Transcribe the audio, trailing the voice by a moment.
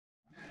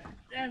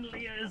And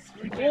Leo's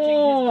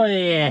Oh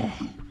yeah.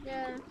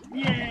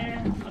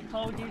 Yeah, I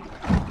told you.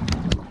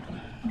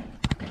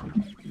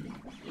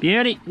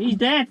 Beauty. He's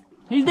dead.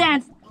 He's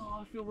dead.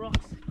 Oh, I feel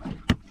rocks.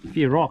 A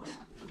few rocks.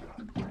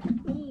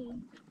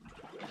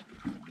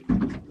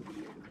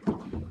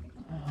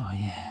 Oh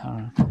yeah. All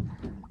right.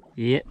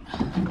 Yep.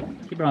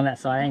 Keep it on that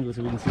side angle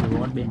so we can see the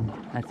rod bend.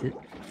 That's it.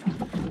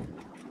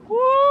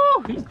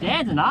 Woo! He's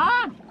dancing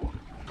hard.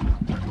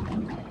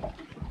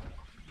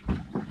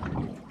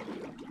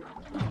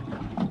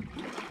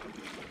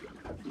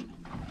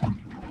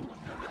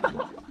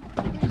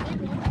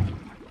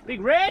 Big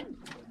red.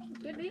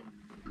 Could be.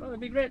 Oh, the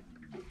big red.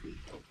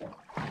 Oh,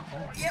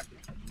 yep.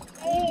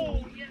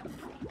 Oh, yep.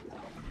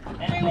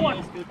 Big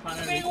one.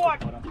 Big one.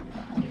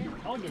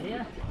 Told you,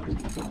 yeah.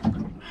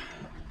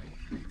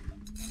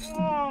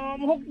 Oh,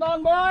 I'm hooked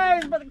on,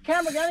 boys, but the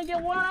camera can only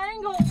get one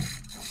angle.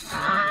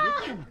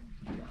 Ah.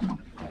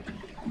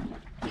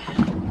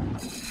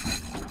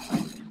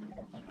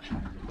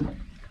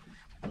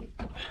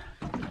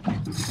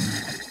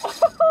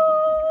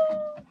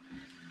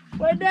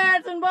 We're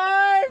dancing,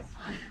 boys.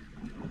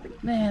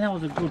 Man, that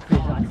was a good fish.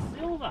 Like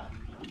silver.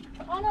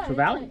 Oh no,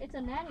 Trevally? it's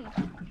a nanny.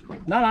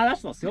 No,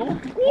 that's not silver.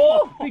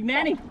 Oh, big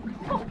nanny.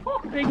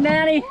 Big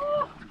nanny.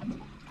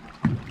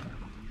 I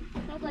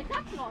was like,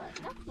 that's not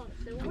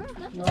silver.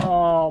 That's not.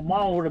 Oh,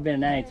 mine would have been a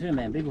nanny too,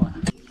 man. Big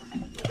one.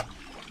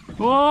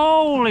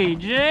 Holy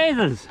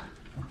Jesus.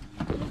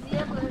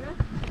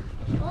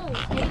 Oh,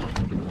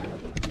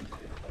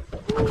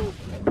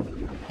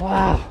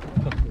 Wow.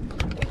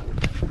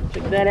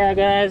 Check that out,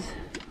 guys.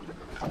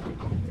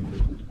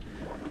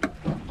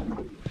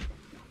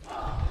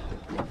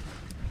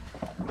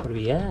 What do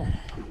we got?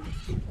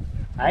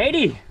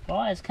 80.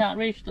 Guys, can't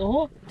reach the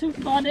hook. Too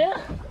far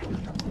down.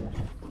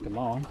 Come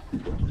on.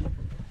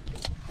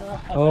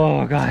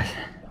 Oh, guys.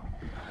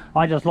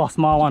 I just lost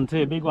my one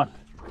too, big one.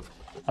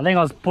 I think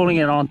I was pulling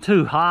it on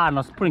too hard and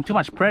I was putting too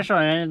much pressure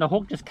on it and the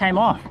hook just came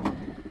off.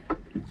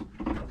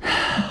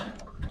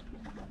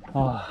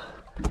 Oh,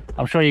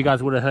 I'm sure you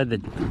guys would have heard the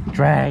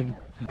drag.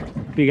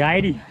 Big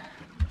 80.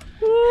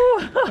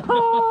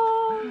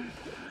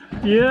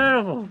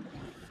 Beautiful.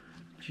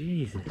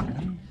 Jesus,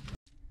 man.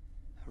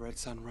 The red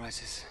sun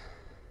rises.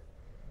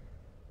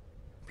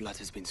 Blood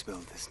has been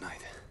spilled this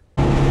night.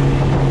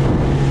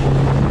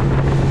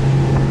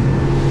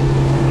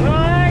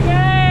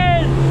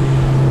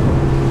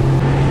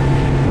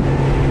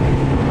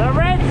 The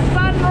red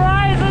sun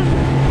rises.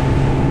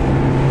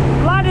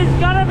 Blood is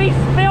gonna be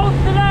spilled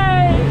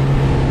today.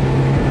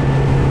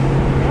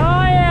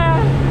 Oh yeah.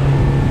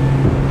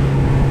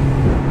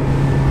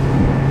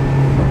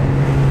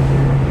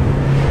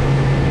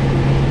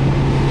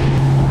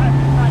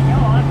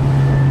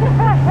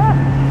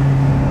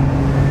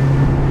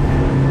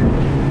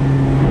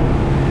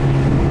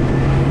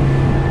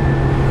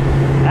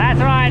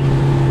 That's right.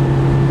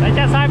 Let's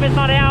just hope it's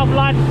not our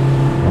blood,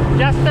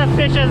 just the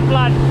fish's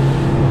blood.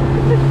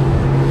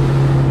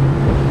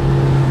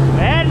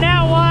 And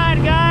now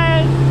what,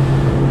 guys?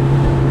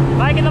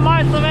 Making the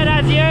most of it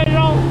as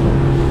usual.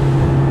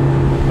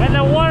 When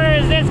the water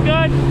is this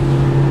good.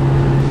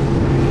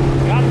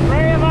 Got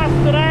 3 of us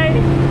today.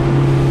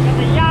 Got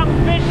the young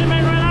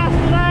fisherman with us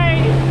today.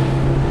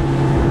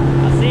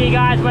 I'll see you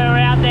guys when we're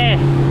out there.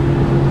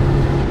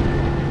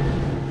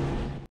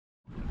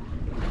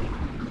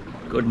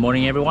 Good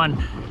morning,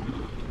 everyone.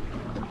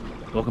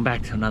 Welcome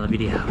back to another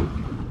video.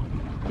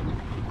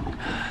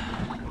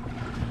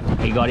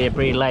 We got here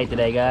pretty late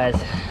today, guys.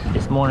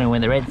 This morning when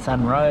the red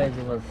sun rose,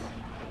 it was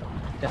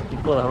just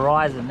before the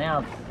horizon. Now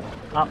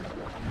it's up.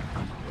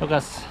 Took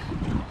us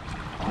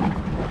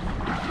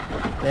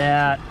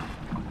about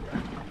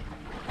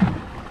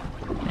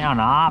an hour and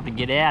a half to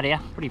get out here.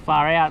 Pretty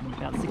far out,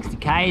 about 60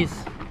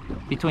 k's,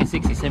 between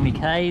 60 and 70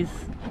 k's.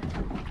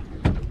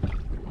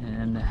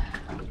 And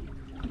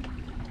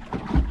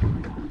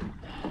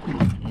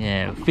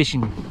yeah,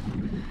 fishing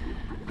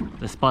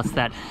the spots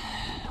that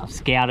I've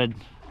scouted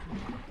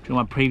through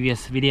my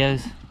previous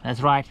videos.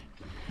 That's right,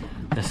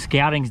 the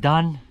scouting's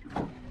done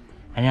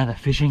and now the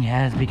fishing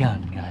has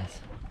begun, guys.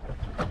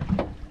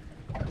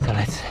 So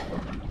let's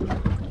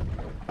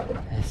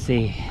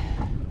see.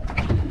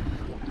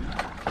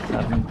 So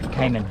I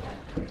came and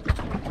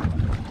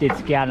did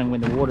scouting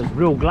when the water's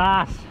real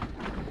glass.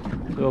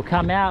 We'll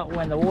come out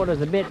when the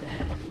water's a bit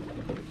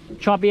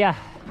choppier.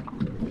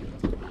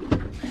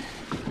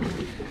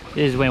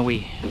 This is when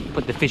we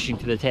put the fishing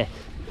to the test.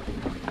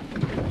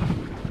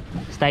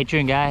 Stay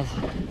tuned, guys.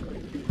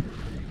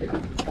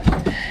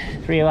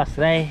 3 of us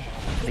today.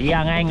 The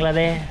young angler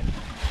there.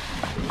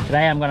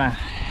 Today I'm gonna,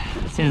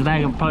 since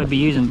they're gonna probably be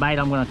using bait,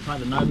 I'm gonna try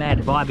the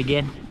Nomad vibe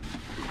again.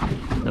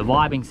 The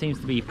vibing seems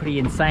to be pretty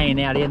insane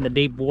out here in the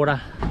deep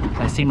water.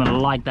 They seem to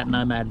like that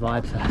Nomad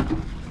vibe, so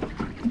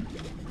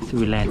let's see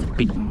if we land some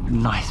big,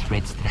 nice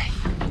reds today.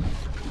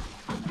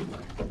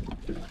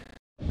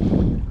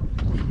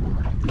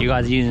 You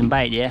guys are using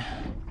bait, yeah?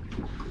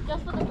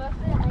 just for the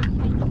birthday, I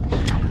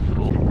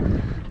Cool.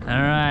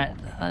 Alright,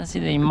 I don't see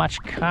any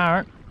much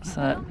current,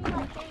 so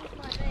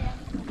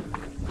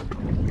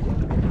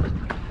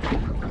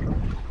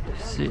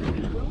it.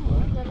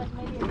 They're like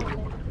maybe a bit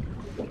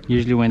late.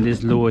 Usually when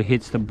this lure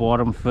hits the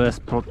bottom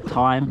first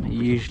time, it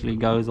usually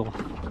goes off.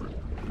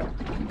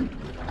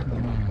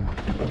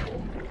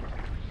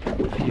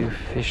 A few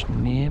fish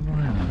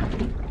nearby.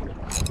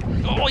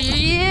 Oh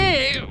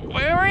yeah,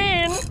 we're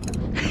in!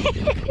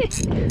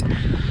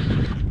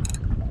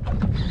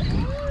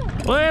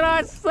 What did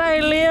I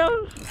say,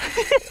 Leo?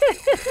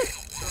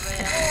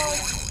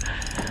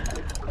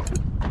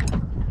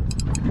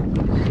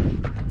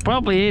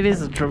 Probably it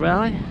is a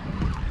trevally.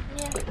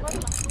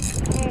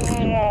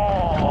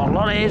 Oh, a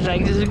lot of head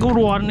shakes. This is a good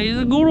one. This is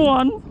a good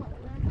one.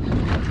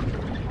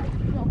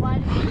 Not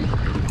biting.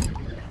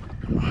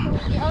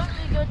 The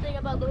only good thing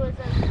about lures is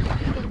that you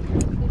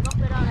drop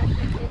it on and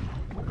stick it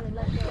and then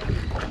let go.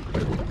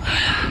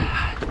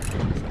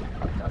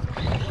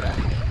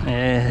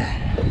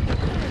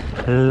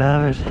 Yeah,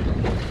 love it.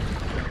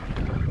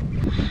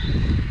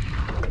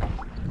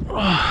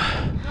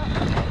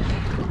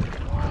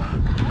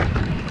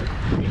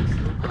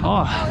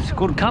 Oh, it's a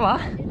good colour.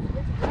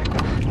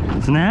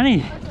 It's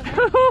Nanny.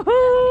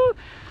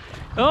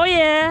 Oh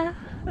yeah,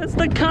 that's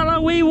the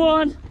colour we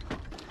want.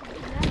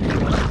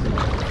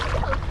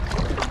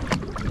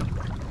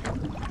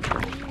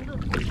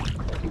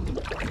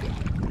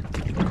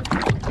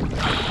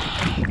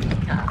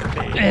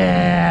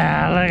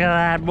 Yeah, look at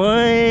that,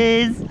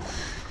 boys.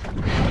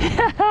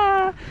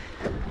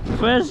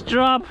 First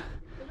drop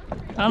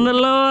on the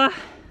lure.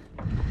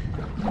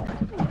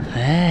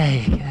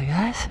 Hey,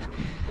 guys.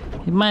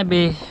 It might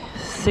be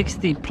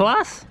 60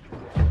 plus.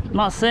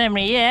 Not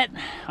 70 yet,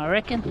 I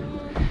reckon.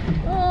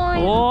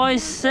 Oh,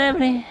 it's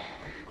 70.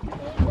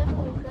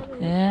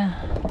 Yeah.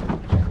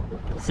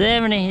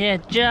 70, yeah,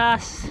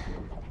 just.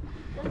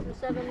 That's the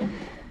 70.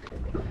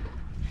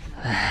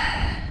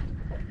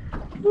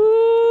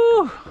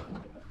 Woo!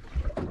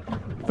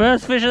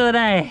 First fish of the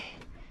day.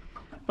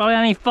 Probably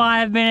only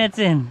 5 minutes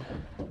in.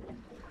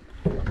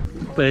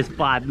 First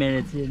 5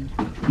 minutes in.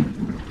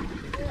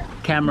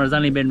 Camera's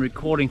only been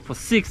recording for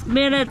 6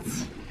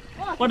 minutes.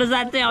 What does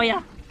that tell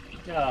you?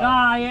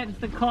 Ah, yeah, it's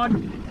the cod.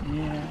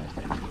 Yeah.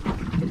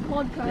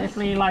 Cod crush.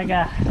 Definitely like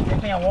a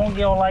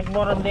wonky or like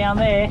bottom down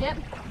there. Yep.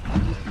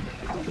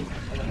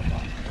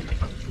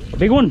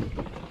 Big one.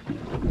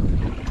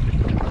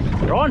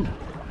 You're on.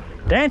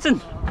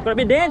 Dancing. Got a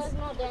bit of dance. It's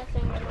not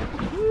dancing right now.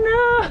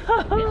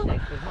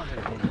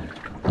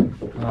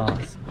 No. Oh,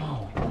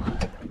 small.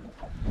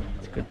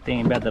 It's a good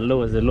thing about the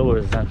lures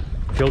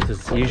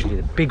filters usually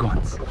the big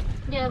ones.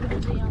 Yeah,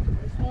 because the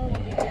small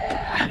one.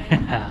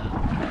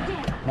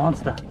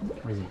 Monster.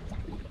 Where is he?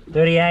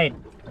 38.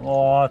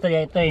 Oh,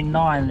 38,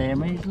 39 there,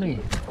 measly.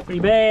 Pretty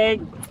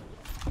big.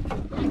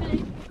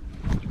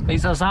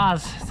 These are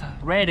ours. It's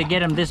rare to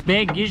get them this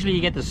big. Usually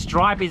you get the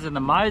stripies and the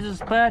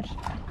Moses perch.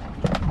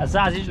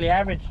 Hussars usually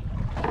average.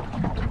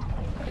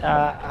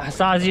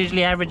 Hussars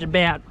usually average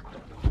about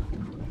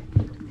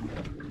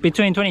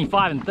between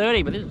 25 and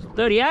 30, but this is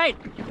 38.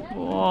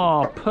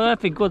 Oh,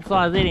 perfect, good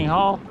size eating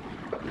hole.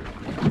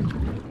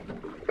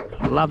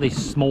 I love these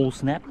small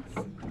snaps.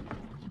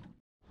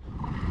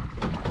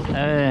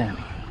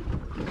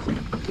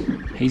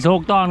 He's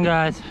hooked on,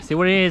 guys. See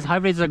what it is.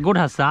 Hopefully it's a good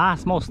hussar.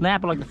 Small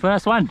snapper like the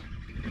first one.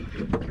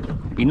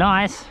 Be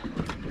nice.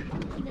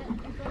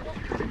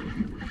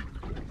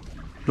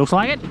 Looks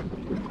like it.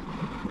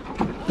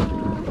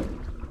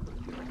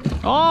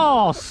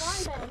 Oh,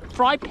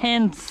 fry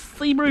pan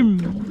sea bream.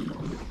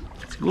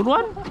 It's a good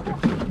one.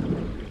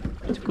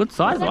 It's a good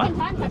size one.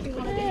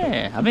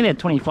 Yeah, I think they're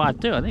 25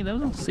 too. I think that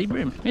was a sea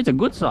bream. It's a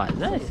good size.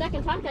 Eh?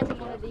 Second time catching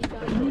one of these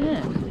guys.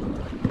 Yeah.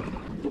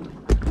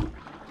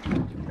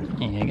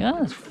 There you go.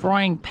 It's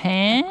fry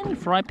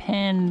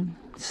pan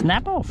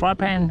snapper, or fry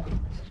pan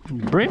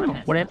bream,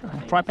 whatever.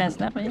 Fry pan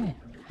snapper, yeah.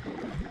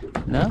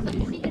 No?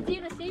 It's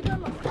either sea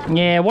bream or snapper.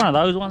 Yeah, one of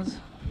those ones.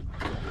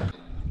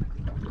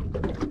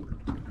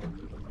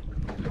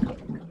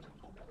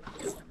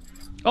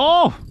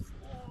 Oh!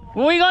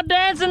 We got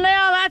dancing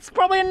now. That's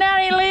probably a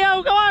nanny,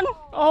 Leo. Come on.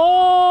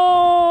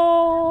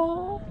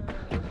 Oh!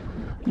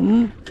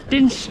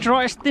 Didn't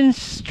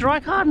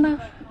strike hard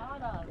enough.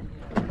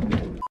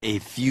 A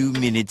few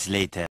minutes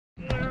later.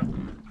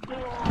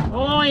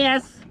 Oh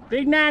yes,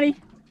 big nanny.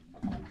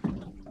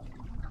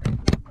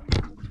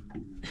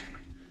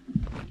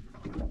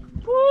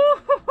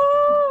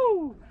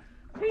 Woo-hoo-hoo!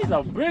 He's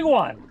a big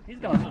one. He's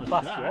gonna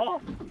bust you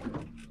off.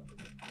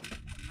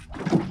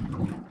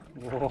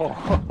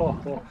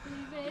 Whoa.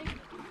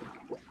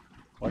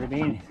 What do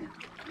you mean?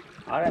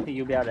 I don't think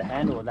you'll be able to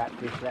handle that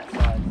fish that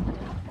size.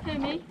 Who,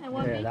 me? I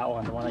won't Yeah, be. that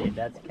one, the one that your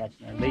dad's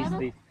catching. At Yeah,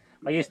 least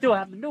but you still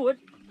have to do it.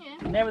 Yeah.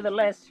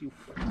 Nevertheless,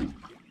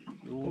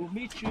 We'll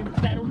meet you in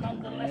battle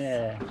nonetheless.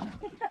 yeah.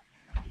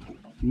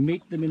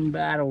 Meet them in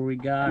battle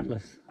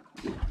regardless.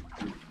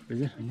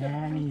 Is it?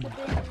 Nanny.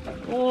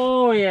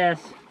 Oh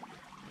yes.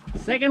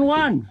 Second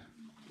one.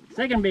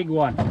 Second big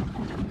one.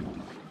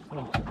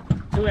 Oh,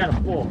 2 out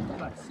of 4.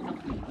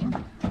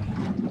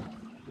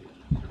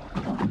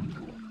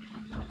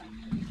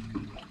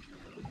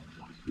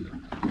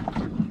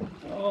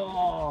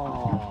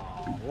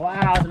 Oh,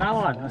 Wow, it's another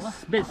one.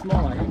 It's a bit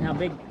smaller. How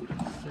big?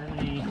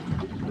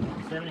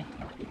 70.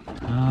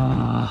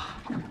 Oh,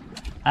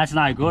 that's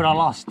no good. I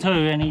lost 2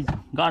 and he's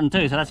gotten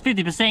 2. So that's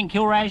 50%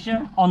 kill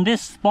ratio on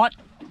this spot.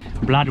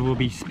 Blood will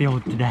be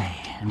spilled today,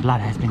 and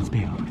blood has been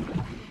spilled.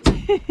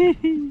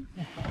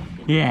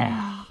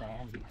 Yeah.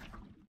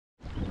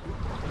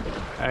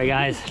 Alright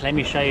guys, let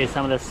me show you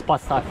some of the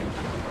spots I've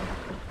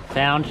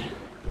found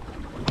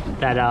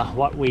that are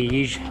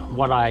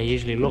what I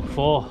usually look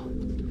for.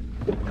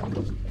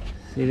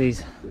 See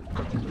these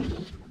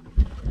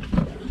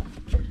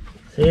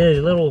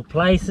little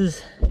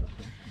places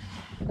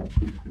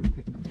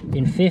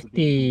in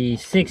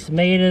 56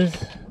 meters,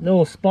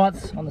 little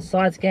spots on the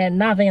side scan.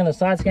 Nothing on the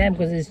side scan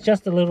because it's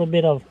just a little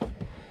bit of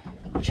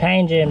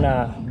change in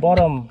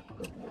bottom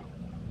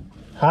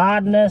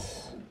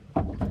hardness,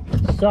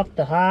 soft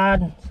to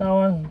hard, so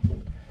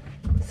on,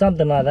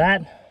 something like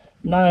that.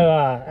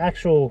 No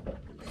actual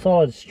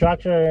solid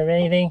structure or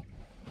anything,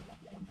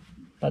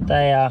 but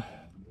they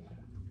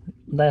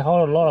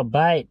hold a lot of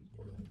bait.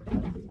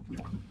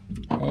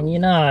 And you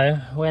know,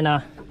 when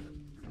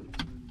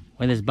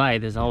there's bait,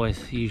 there's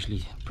always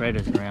usually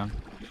predators around.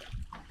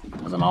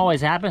 Doesn't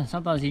always happen.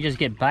 Sometimes you just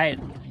get bait.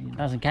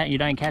 You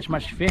don't catch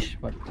much fish,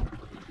 but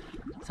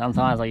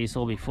sometimes, like you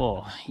saw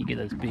before, you get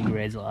those big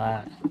reds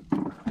like that.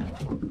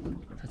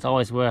 It's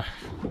always worth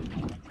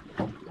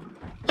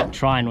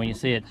trying when you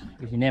see it,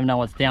 because you never know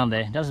what's down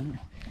there.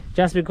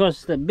 Just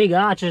because the big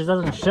arches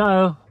doesn't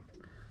show,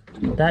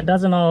 that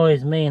doesn't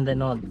always mean they're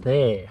not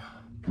there.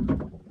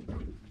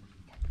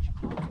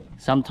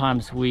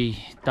 Sometimes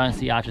we don't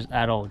see arches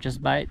at all,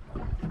 just bait.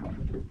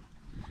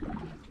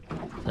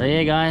 So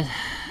yeah guys,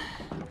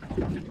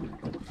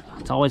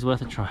 it's always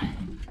worth a try.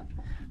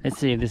 Let's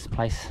see if this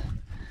place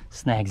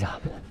snags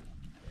up.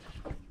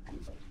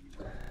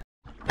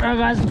 Alright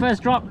guys,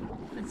 first drop.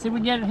 Let's see if we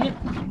get it hit.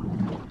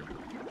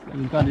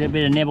 We've got a little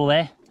bit of nibble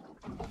there.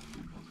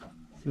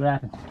 See what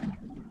happens.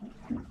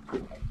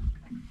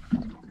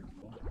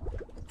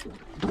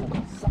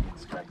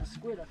 Something's grabbed the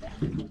squid up there.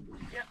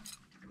 Yep.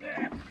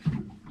 Yeah.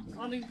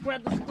 Something's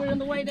grabbed the squid on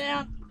the way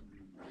down.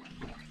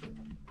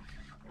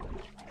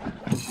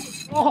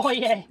 Oh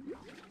yeah.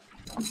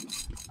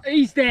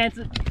 He's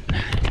dancing.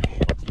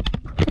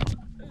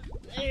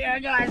 There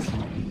you go guys.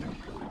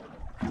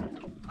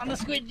 On the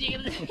squid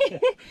jig.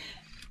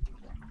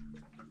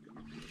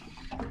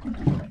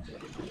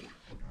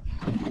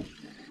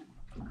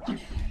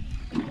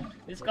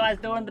 This guy's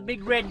doing the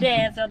big red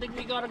dance. I think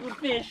we got a good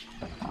fish.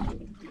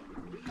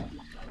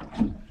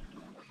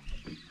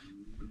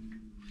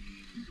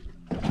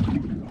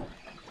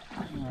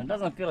 It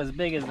doesn't feel as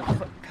big as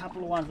the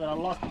couple of ones that I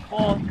lost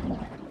before.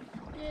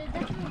 Yeah,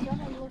 definitely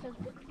doesn't look as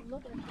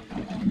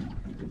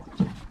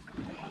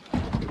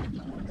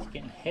It's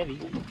getting heavy,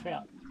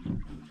 trout.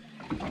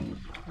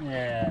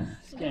 Yeah,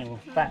 it's getting a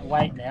fat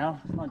weight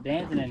now. It's not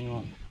dancing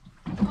anymore.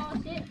 Oh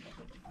shit.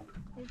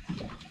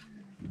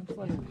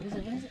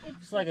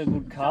 It's like a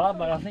good colour,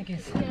 but I think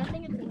it's... Yeah, I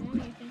think it's a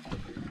nanny, I think.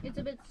 It's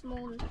a bit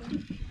smaller.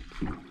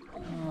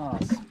 Oh,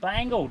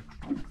 spangled.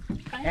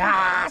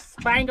 Ah,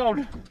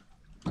 spangled.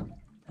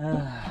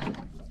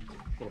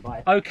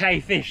 Okay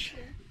fish.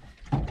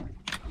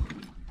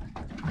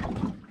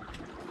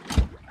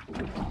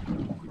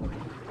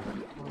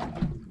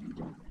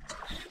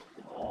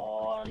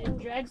 Oh, you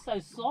drag so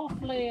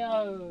softly,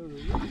 oh.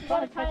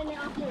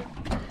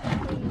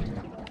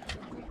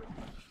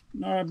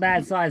 Not a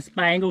bad size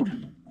spangled.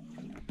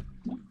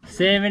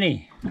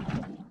 70.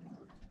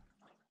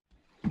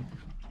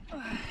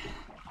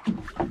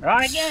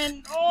 Right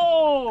again.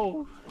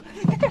 Oh!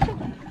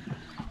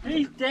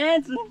 He's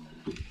dancing.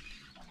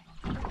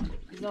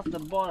 He's off the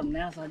bottom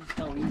now, so I just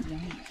go easy.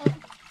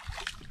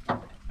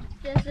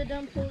 Yeah, so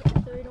don't pull it,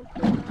 so you don't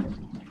pull it out.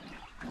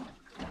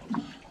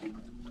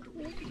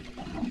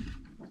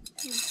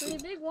 It's a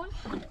pretty big one.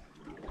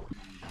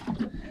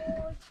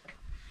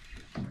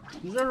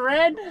 Is it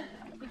red?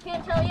 You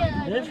can't tell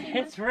yet.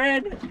 It's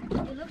red. It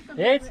looks a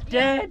bit It's red.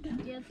 dead.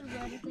 Yeah, it's a red,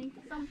 I think.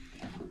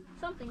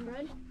 Something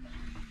red.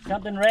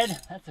 Something red?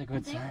 That's a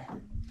good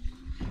sign.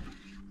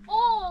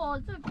 Oh,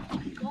 it's a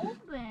gold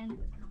band.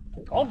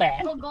 Gold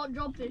band? Oh, gold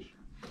jobfish.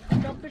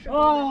 Jobfish.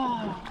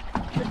 Oh,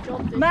 the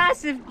jobfish.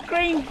 massive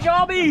green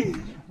jobby.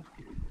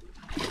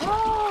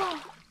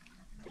 Oh.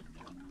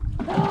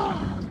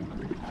 Oh.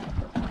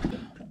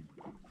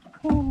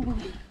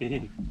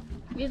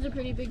 He's a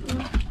pretty big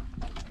one.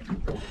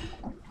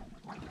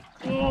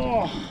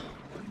 Oh.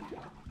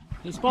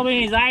 He's probably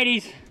in his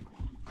 80s.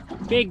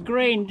 Big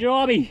green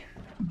jobby.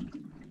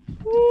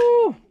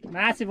 Woo,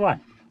 massive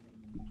one.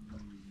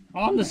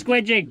 On the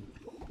squid jig.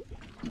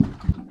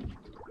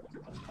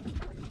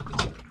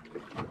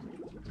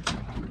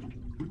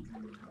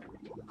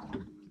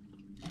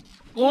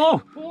 Whoa!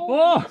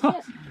 Whoa!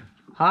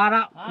 Hard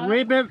up,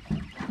 rip it.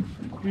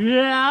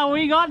 Yeah,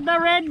 we got the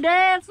red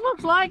dance,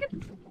 looks like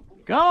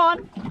it. Go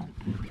on.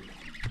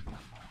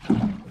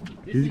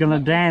 He's gonna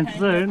dance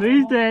soon.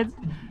 He's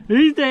dancing.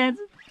 He's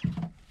dancing.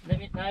 Let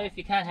me know if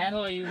you can't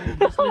handle it, you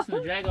just listen to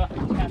the drag off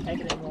and you can't take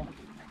it anymore.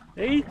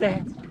 He's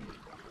dancing.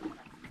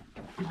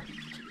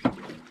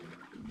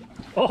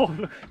 Oh,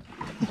 look.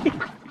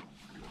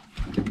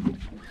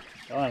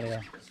 Go on, Leo.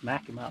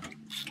 Smack him up.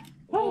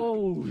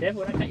 Oh,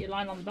 careful, don't cut your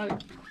line on the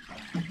boat.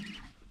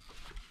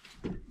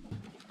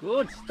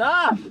 Good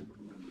stuff.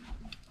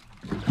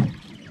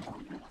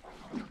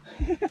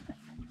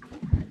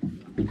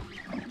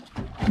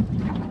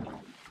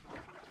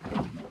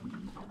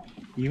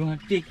 You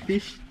want big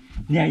fish?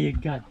 Now you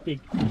got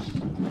big fish.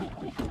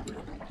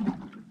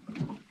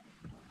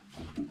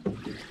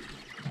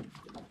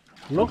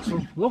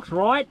 Looks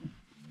right.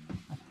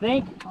 I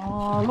think.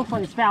 Oh, looks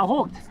like it's foul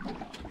hooked.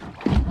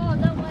 Oh,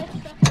 that way.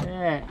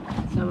 Yeah.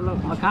 Let's have a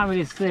look. I can't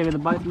really see where the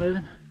boat's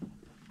moving.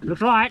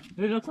 Looks right.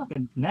 It looks like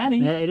a nanny.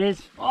 Yeah, it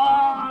is.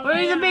 Oh,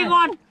 he's a big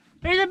one.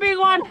 He's a big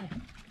one.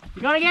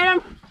 You gotta get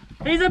him.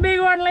 He's a big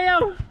one,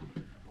 Leo.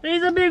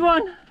 He's a big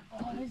one.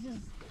 Oh, this is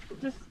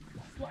just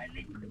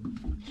slightly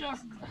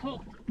just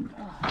hooked.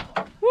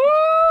 Woo!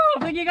 I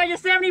think you got your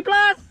 70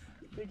 plus.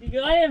 I think you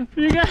got him.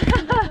 You got.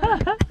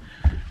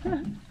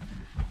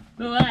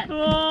 Look at that.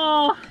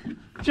 Oh,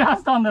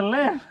 just on the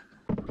left.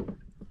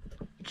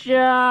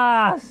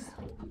 Just.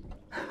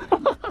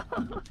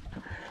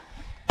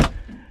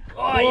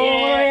 Oh,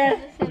 yeah.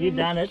 You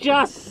done it.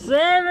 Just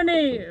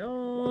 70.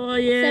 Oh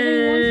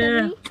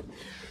yeah.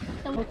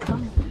 71,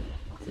 70.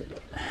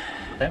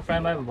 Don't throw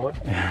him overboard.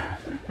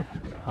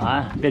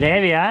 Bit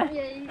heavy, huh?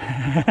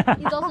 Yeah,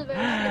 he's also very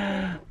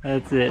slippery.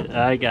 That's it.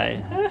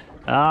 Okay.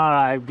 All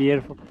right.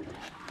 Beautiful.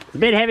 It's a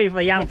bit heavy for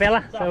a young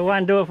fella, so we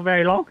won't do it for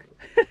very long.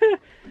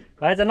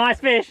 But it's a nice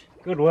fish.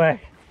 Good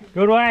work.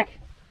 Good work.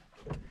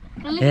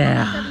 At least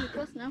Yeah. 70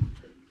 plus now.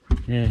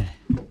 Yeah.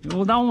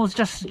 Well, that one was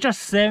just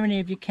 70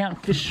 if you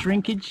count fish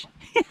shrinkage.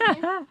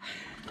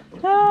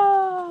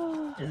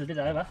 Oh. It's a bit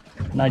over.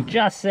 No,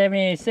 just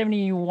 70,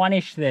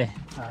 71-ish there.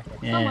 Okay.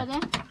 Yeah. Somewhere there.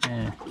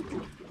 Yeah.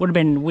 Would have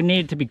been, we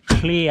needed to be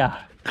clear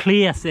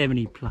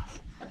 70 plus.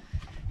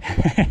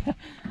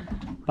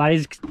 But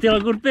he's still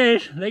a good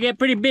fish. They get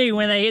pretty big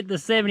when they hit the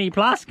 70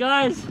 plus,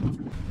 guys.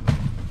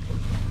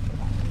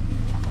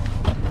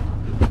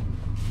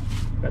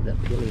 Grab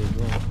that pilly as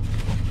well.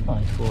 Oh,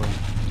 he's falling.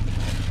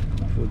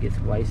 Before it gets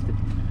wasted.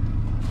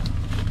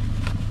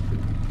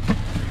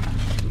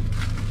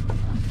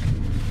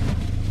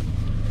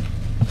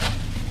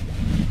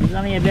 He's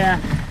only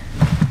about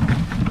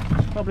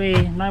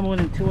probably no more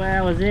than 2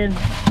 hours in.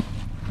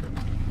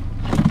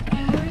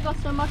 And we already got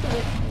so much of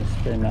it. Let's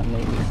spin him up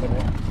neatly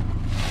somewhere.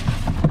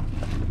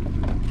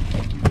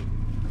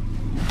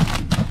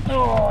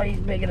 Oh, he's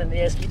bigger than the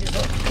esky, this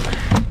one.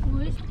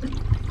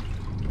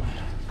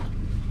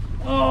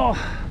 Oh,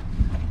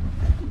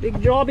 big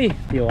jobby.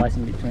 Feel ice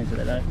in between so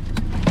they don't.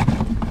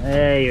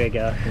 There you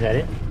go. Is that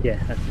it? Yeah,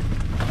 that's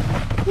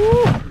it.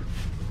 Woo.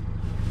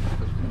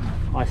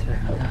 Ice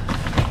back.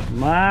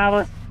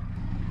 Marvelous.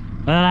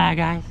 Look at that,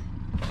 guys.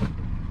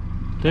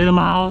 Do the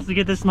miles to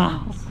get the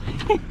smiles.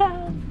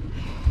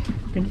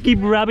 Gonna keep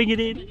rubbing it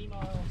in.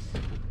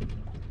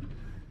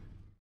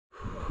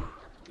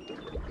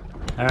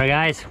 Alright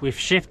guys, we've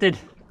shifted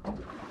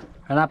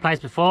from that place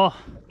before.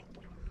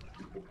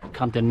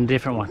 Come to a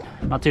different one.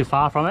 Not too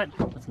far from it.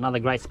 It's another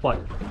great spot.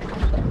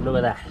 Look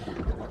at that.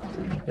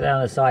 Look at that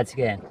on the side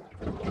scan.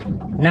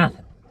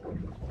 Nothing.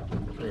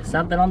 There's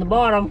something on the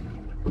bottom.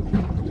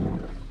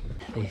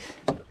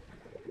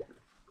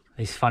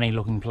 These funny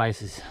looking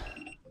places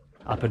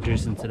are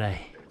producing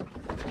today.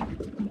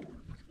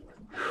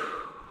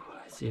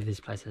 Let's see if this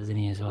place has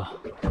any as well.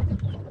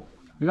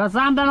 We got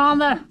something on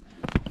the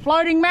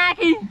floating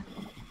Mackie.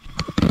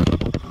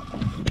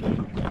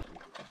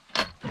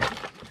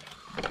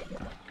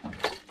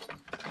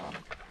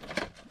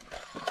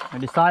 We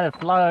decided to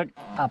float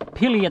a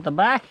pilly at the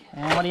back,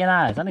 and what do you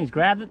know? Something's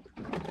grabbed it.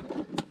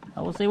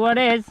 I will see what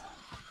it is.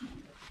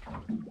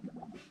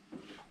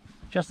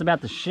 Just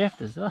about to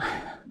shift as well.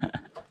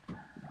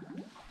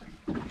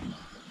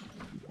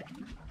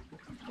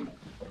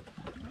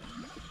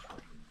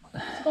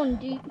 It's going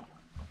deep.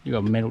 You got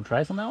a metal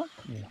trace on that one?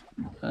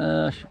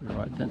 Yeah. Should be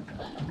right then.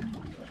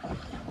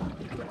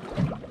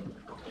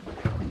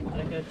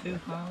 Don't go too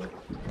hard.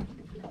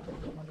 I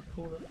want to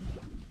pull it.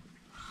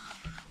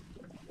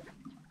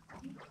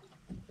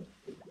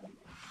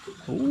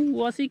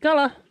 Ooh, I see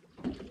colour.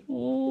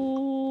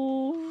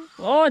 Ooh.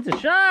 Oh, it's a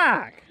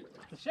shark.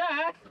 The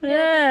shark?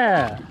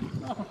 Yeah.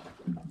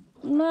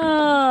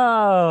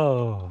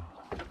 No.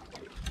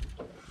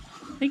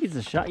 I think it's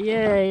a shark.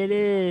 Yeah, it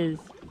is.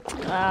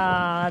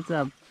 Ah, that's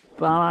a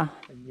bummer.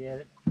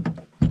 Yeah.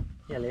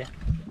 Yeah, Leah.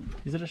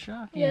 Is it a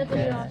shark? Yeah, it's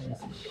a shark.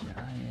 It's a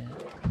shark,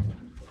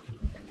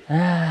 yeah.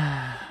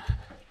 Ah.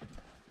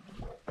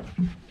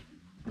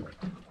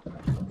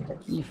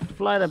 You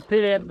float a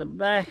pit at the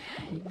back,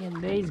 you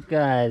get these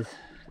guys.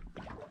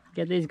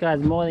 Get these guys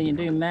more than you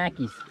do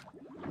Mackies.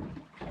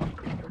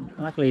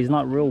 Luckily he's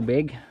not real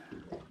big.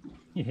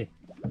 Yeah.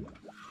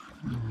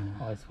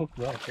 Oh, it's hooked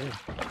right there.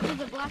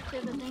 There's a black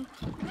tip, I think.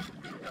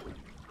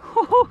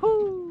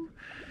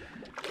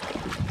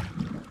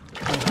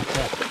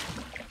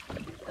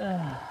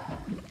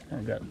 There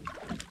we go.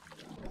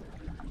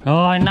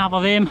 Oh, enough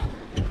of him.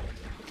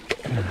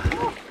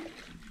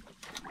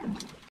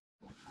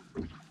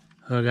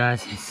 Oh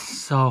guys, it's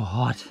so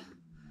hot.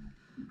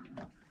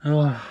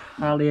 Oh,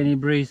 hardly any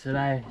breeze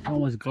today. It's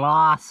almost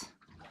glass.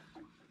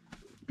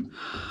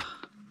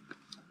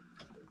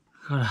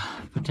 Gotta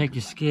protect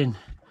your skin.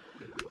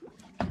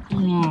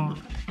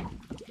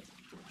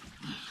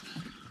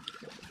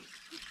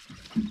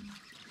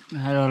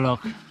 Have a look.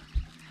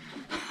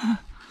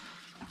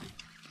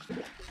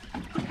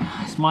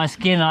 It's my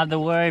skin I have to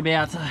worry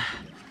about.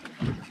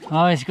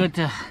 Oh, it's good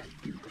to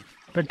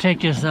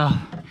protect yourself.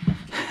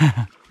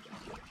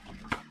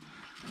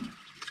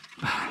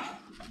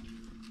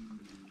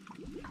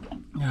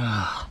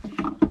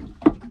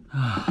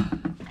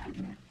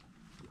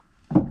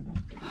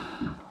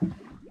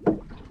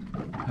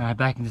 Alright,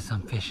 back into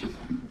some fishing.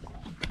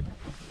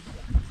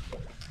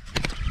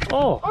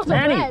 Oh, Oh, it's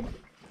Nanny! a red.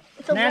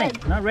 It's a Nanny,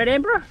 red. not red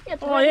emperor? Yeah,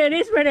 it's Oh red. yeah, it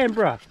is red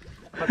emperor.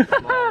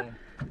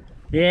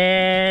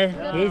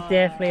 Yeah, he's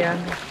definitely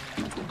under.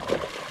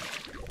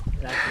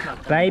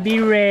 Baby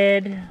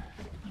red.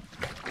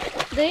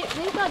 These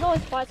guys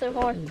always fight so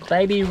hard.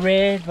 Baby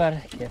red,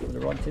 but careful the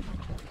rod tip.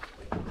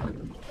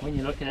 When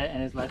you look at it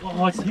and it's like,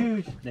 oh, it's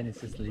huge, then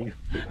it's just legal.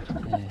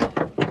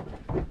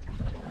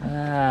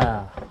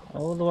 Yeah.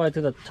 All the way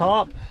to the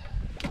top.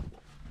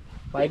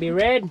 Baby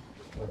red.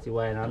 What's he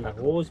weighing under?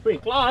 Oh, it's pretty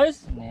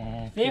close.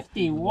 Yeah,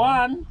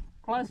 51.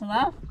 Close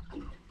enough.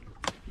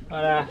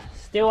 But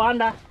still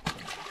under.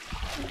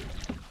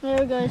 There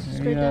he goes,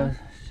 straight down.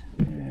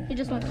 Yeah. He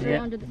just went straight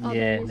under the other.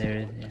 Yeah, there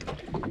it is.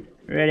 Yeah.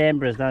 Red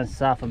Emperors don't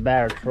suffer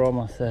barrel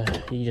trauma, so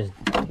you just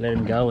let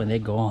them go and they're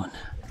gone.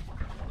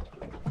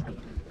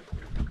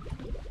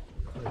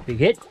 Big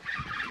hit.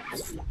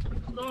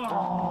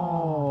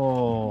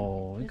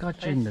 Oh, we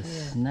got you in the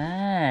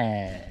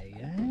snag.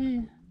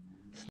 Eh?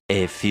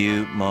 A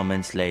few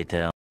moments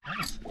later.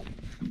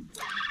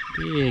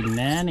 Big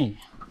nanny.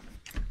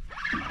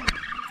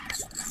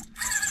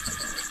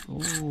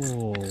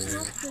 Oh. That's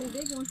a pretty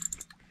big one.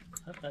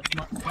 That's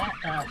not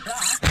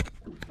shark.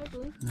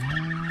 Hopefully.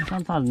 No,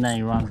 sometimes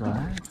nanny runs like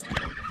that.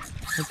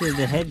 Look at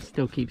the head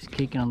still keeps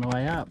kicking on the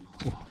way up.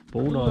 Oh,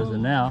 bulldozer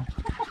now.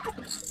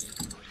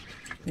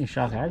 I think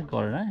shark has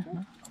got it, eh?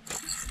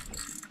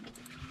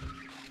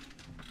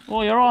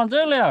 Oh, you're on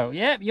too, Leo.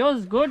 Yep, yours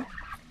is good.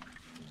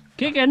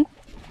 Kicking.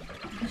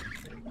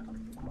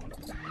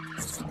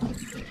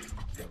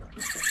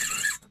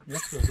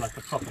 This feels like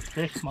a proper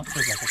fish. Must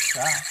feel like a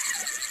shark.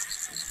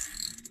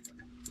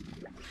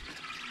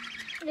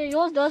 Yeah,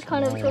 yours does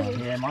kind of Oh,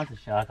 yeah, mine's a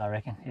shark, I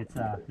reckon. It's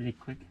really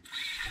quick.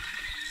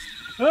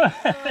 Oh,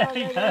 there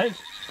he goes.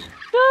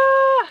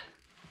 Ah!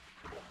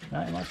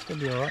 No, it might still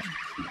be alright.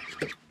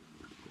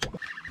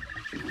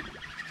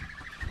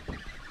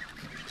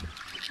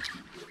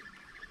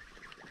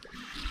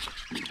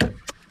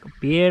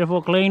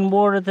 Beautiful clean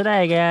water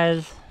today,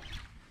 guys.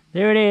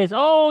 There it is.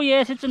 Oh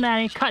yes, it's a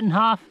nanny, cut in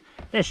half.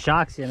 There's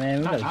sharks here, man.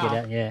 We gotta get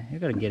out. Yeah, we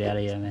gotta get out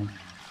of here, man.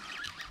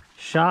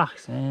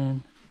 Sharks,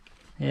 man.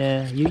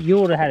 Yeah, you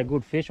would have had a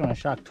good fish when a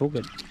shark took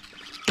it.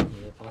 Yeah,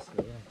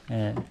 possibly,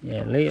 yeah.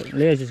 Yeah.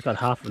 Leo's just got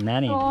half a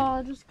nanny. Oh,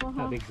 I just got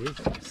How half. big is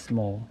this?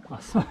 Small. Oh,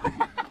 sorry.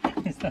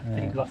 It's not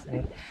big, lost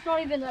it. It's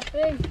not even that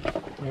big.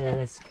 Yeah,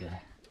 that's good.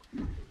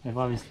 They've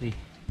obviously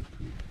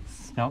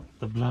smelt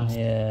the blood.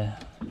 Yeah.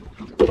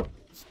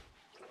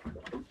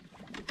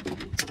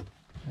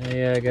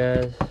 There you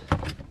go, guys.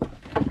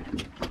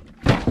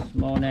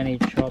 Small nanny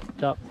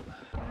chopped up.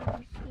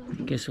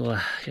 Guess we'll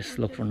just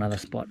look for another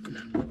spot,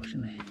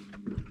 unfortunately.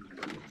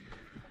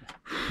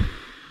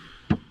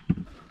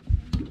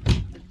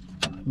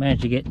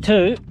 Managed to get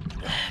two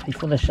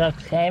before the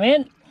sharks came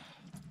in.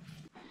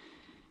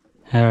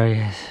 There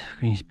he is.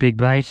 His big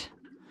bait,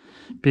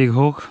 big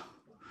hook.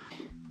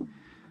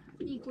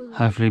 Equally.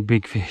 Hopefully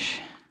big fish.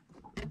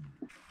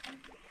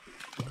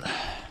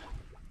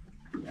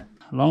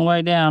 Long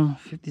way down,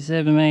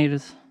 57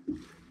 meters.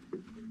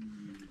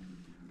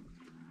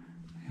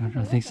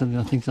 I think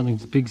something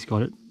big's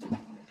got it.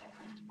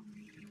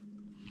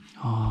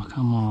 Oh,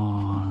 come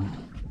on.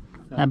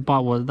 That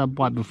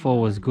bite before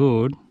was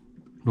good.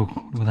 Look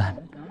at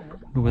that.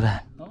 Look at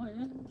that. Oh,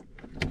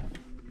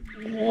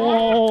 yeah.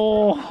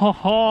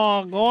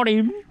 Oh, got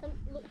him.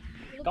 Look,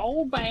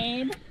 Gold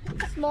band.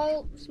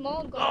 small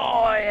gold.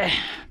 Oh, yeah.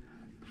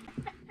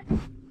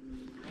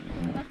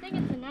 I think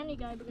it's a nanny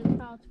guy because of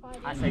how it's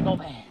fighting. I say gold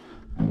band.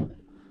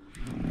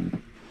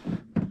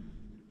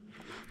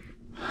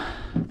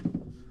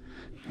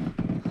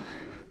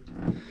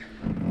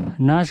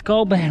 Nice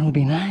gold band would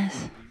be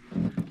nice.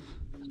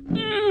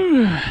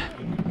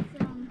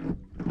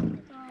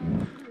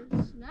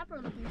 Snapper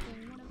looking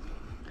thing.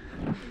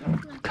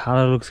 Whatever.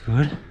 Color looks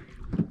good.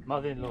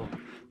 Mother-in-law.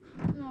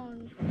 No,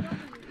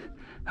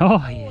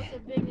 Oh, oh, yeah. it's a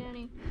big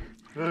nanny.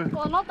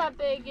 Well, not that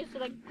big. It's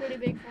like pretty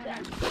big for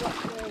that.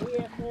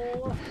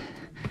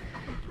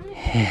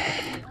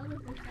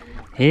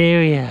 Here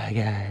we are,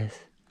 guys.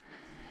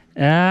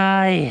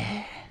 Ah,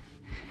 yeah.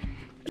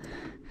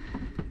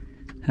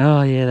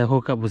 Oh, yeah, the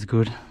hookup was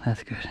good.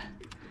 That's good.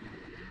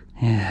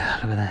 Yeah,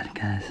 look at that,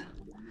 guys.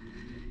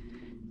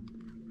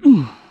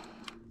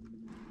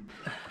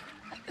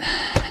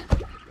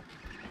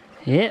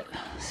 Yep,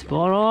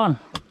 spot on.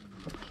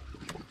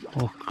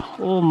 Oh,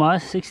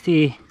 almost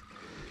 60,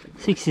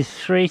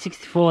 63,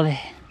 64 there.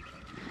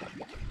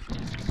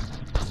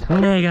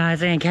 There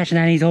guys, I ain't catching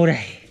nannies all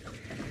day.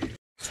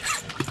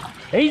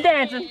 He's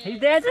dancing, he's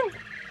dancing.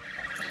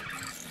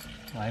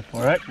 Wait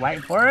for it,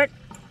 wait for it.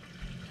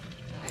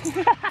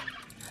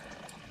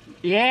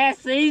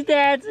 Yes, he's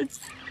dancing.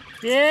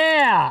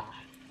 Yeah.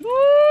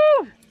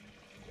 Woo!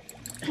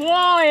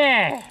 Oh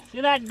yeah. See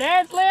that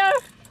dance, Leo?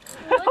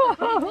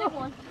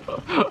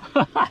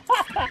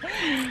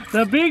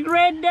 The big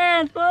red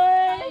dance,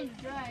 boy.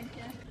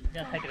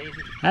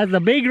 That's the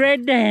big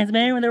red dance,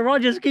 man, when the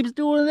rod just keeps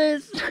doing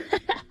this.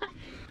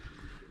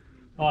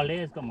 Oh,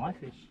 Leo's got my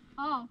fish.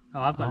 Oh. Oh,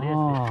 I've got Leo's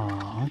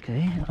fish. Oh,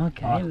 okay,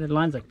 okay. Oh. The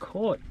lines are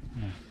caught.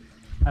 Yeah.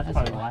 That's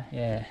probably why.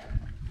 Yeah.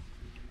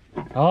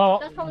 Oh,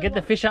 get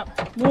the fish up.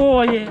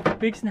 Oh, yeah,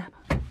 big snap.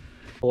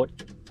 Caught.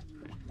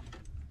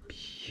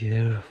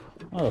 Beautiful.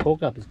 Oh, the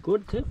hook up is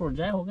good too for a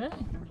jayhawk, eh?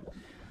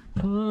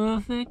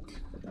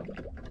 Perfect.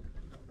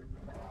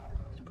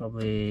 It's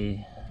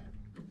probably,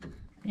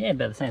 yeah,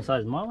 about the same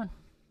size as my one.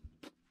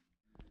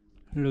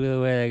 Look at the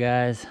weather,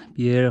 guys.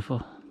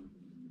 Beautiful.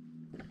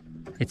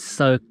 It's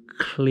so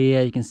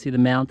clear. You can see the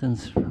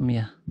mountains from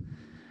here.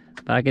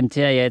 But I can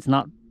tell you, it's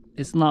not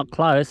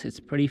close. It's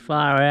pretty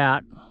far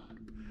out.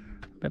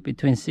 But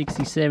between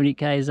 60, 70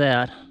 k's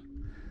out.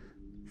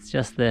 It's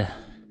just the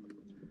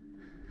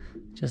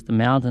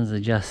mountains are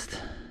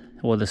just,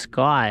 or the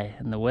sky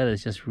and the weather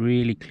is just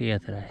really clear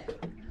today.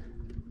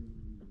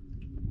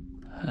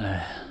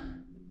 I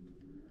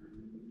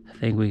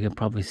think we can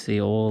probably see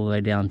all the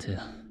way down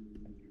to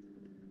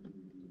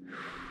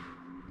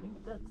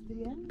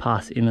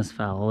past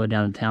Innisfail, all the way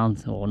down to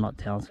Townsville, or not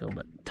Townsville,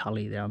 but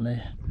Tully down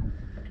there.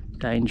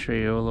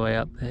 Daintree all the way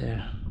up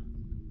there.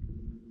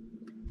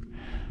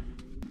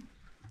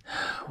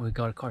 We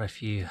got quite a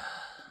few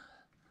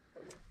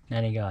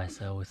nanny guys,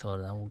 so we thought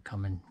that we'll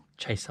come and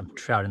chase some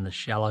trout in the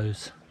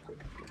shallows.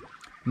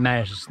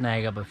 Managed to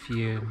snag up a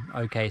few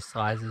okay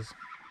sizes,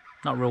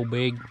 not real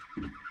big,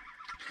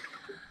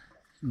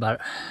 but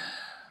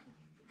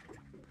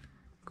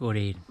good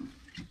eating.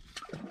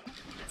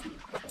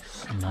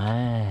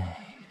 Snag.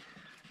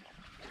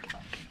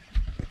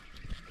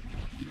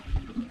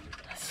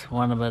 That's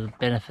one of the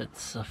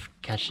benefits of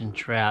catching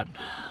trout.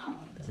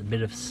 There's a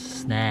bit of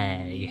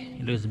snag.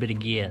 You lose a bit of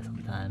gear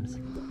sometimes.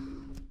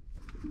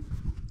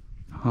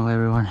 Well,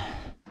 everyone,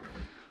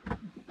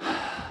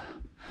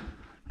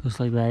 looks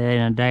like that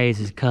 8 days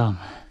has come.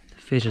 The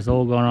fish has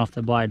all gone off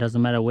the bite.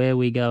 Doesn't matter where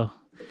we go,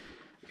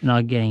 we're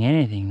not getting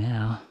anything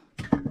now.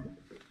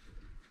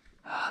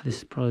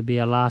 This will probably be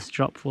our last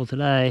drop for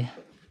today.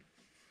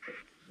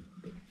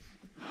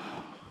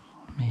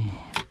 Man,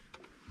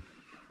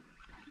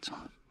 it's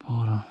on the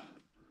bottom.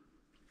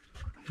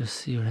 Just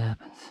see what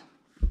happens.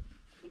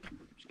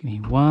 Just give me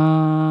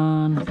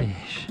one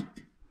fish.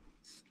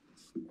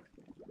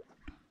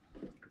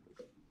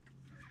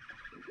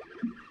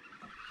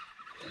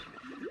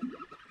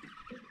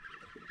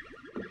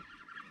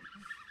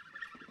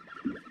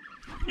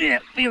 Yeah,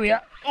 here we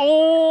are.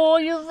 Oh,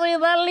 you see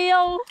that,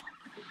 Leo?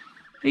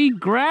 He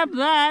grabbed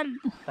that.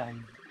 I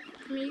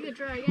mean, you could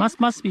try again.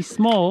 Must be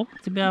small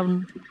to be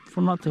able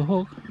for not to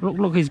hook.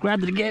 Look, he's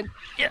grabbed it again.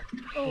 Yeah.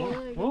 Oh,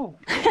 whoa.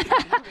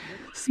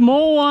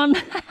 Small one.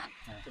 It's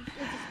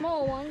a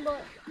small one,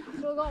 but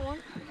still got one.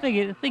 I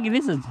think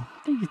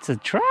it's a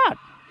trout.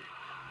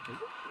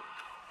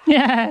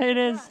 Yeah, it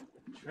is.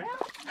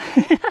 Trout?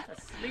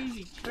 A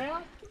sleazy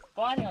trout?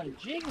 Biting on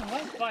jig and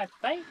went by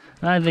bait.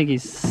 I don't think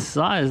he's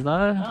size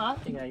though. No, I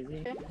think he's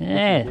in.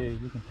 Yeah,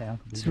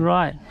 that's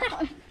right.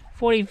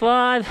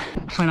 45.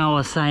 When I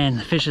was saying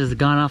the fish has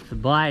gone off the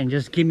bite and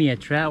just give me a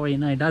trout, well, you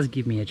know, he does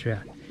give me a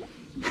trout.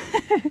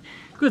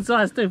 Good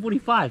size too,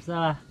 45.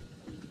 So,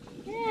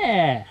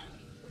 yeah.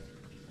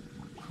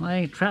 I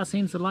think trout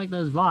seems to like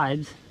those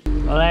vibes.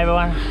 Well,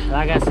 everyone,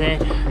 like I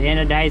said, the end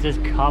of the days has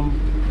come.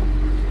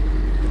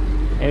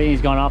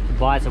 Everything's gone off the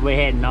bite, so we're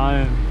heading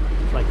home.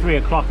 It's like 3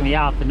 o'clock in the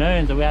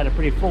afternoon, so we had a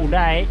pretty full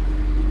day.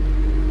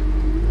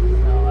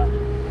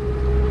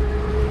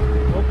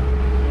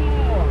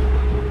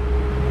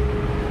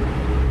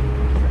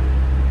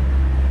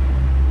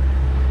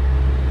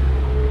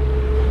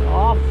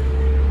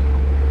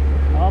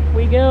 Off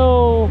we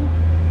go.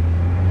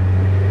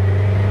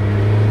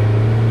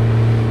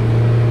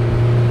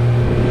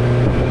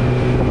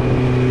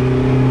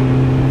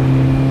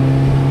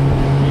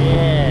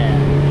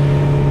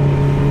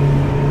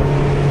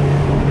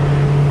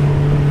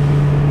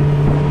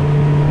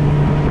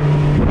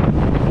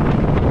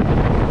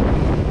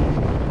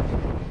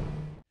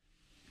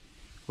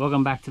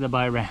 Welcome back to the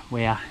boat ramp.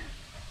 We are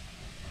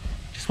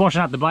just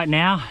washing up the boat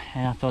now,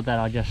 and I thought that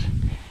I'd just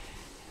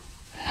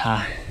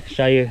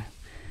show you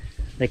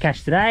the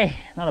catch today.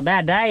 Not a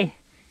bad day.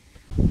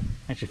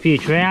 That's a few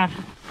trout.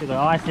 Still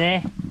got ice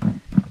there.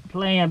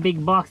 Plenty of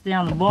big bucks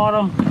down the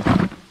bottom.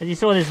 As you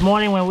saw this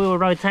morning when we were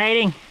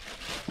rotating,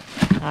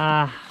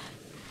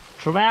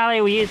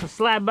 trevally we used for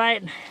slab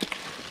bait.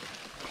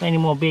 Plenty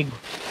more big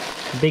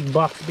Big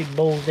bucks, big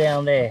bulls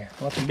down there.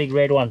 Lots of big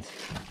red ones.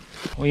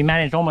 We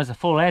managed almost a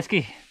full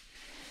esky.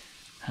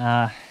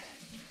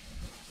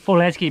 Full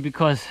esky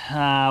because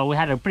we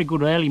had a pretty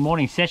good early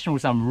morning session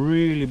with some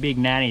really big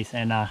nannies,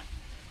 and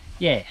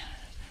yeah,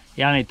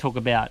 it only took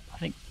about, I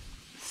think,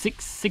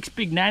 six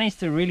big nannies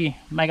to really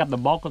make up the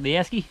bulk of the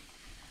esky.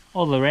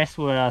 All the rest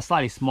were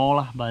slightly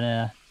smaller, but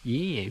yeah,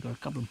 we got a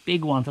couple of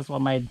big ones. That's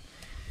what made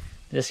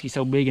the esky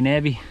so big and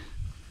heavy.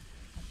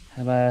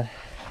 But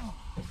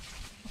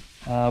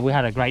we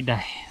had a great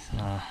day. So,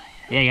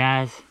 yeah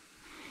guys,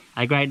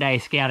 a great day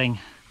scouting,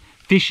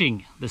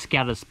 fishing the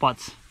scouted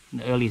spots in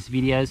the earliest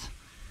videos.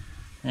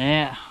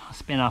 Yeah, I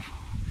spent a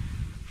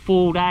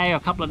full day or a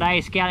couple of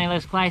days scouting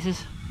those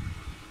places,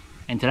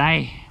 and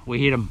today we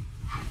hit them,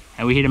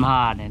 and we hit them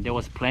hard, and there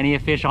was plenty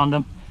of fish on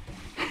them.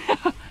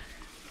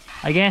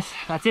 I guess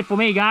that's it for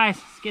me, guys.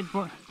 It's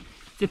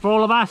it for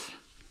all of us.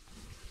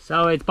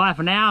 So it's bye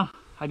for now.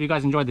 Hope you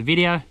guys enjoyed the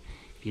video.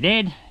 If you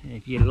did,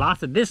 if you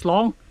lasted this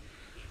long,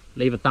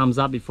 leave a thumbs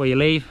up before you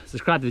leave.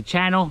 Subscribe to the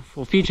channel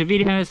for future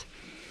videos.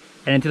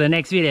 And until the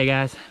next video,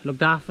 guys,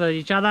 look after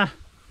each other,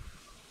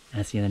 and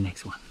I'll see you in the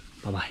next one.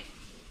 Bye bye.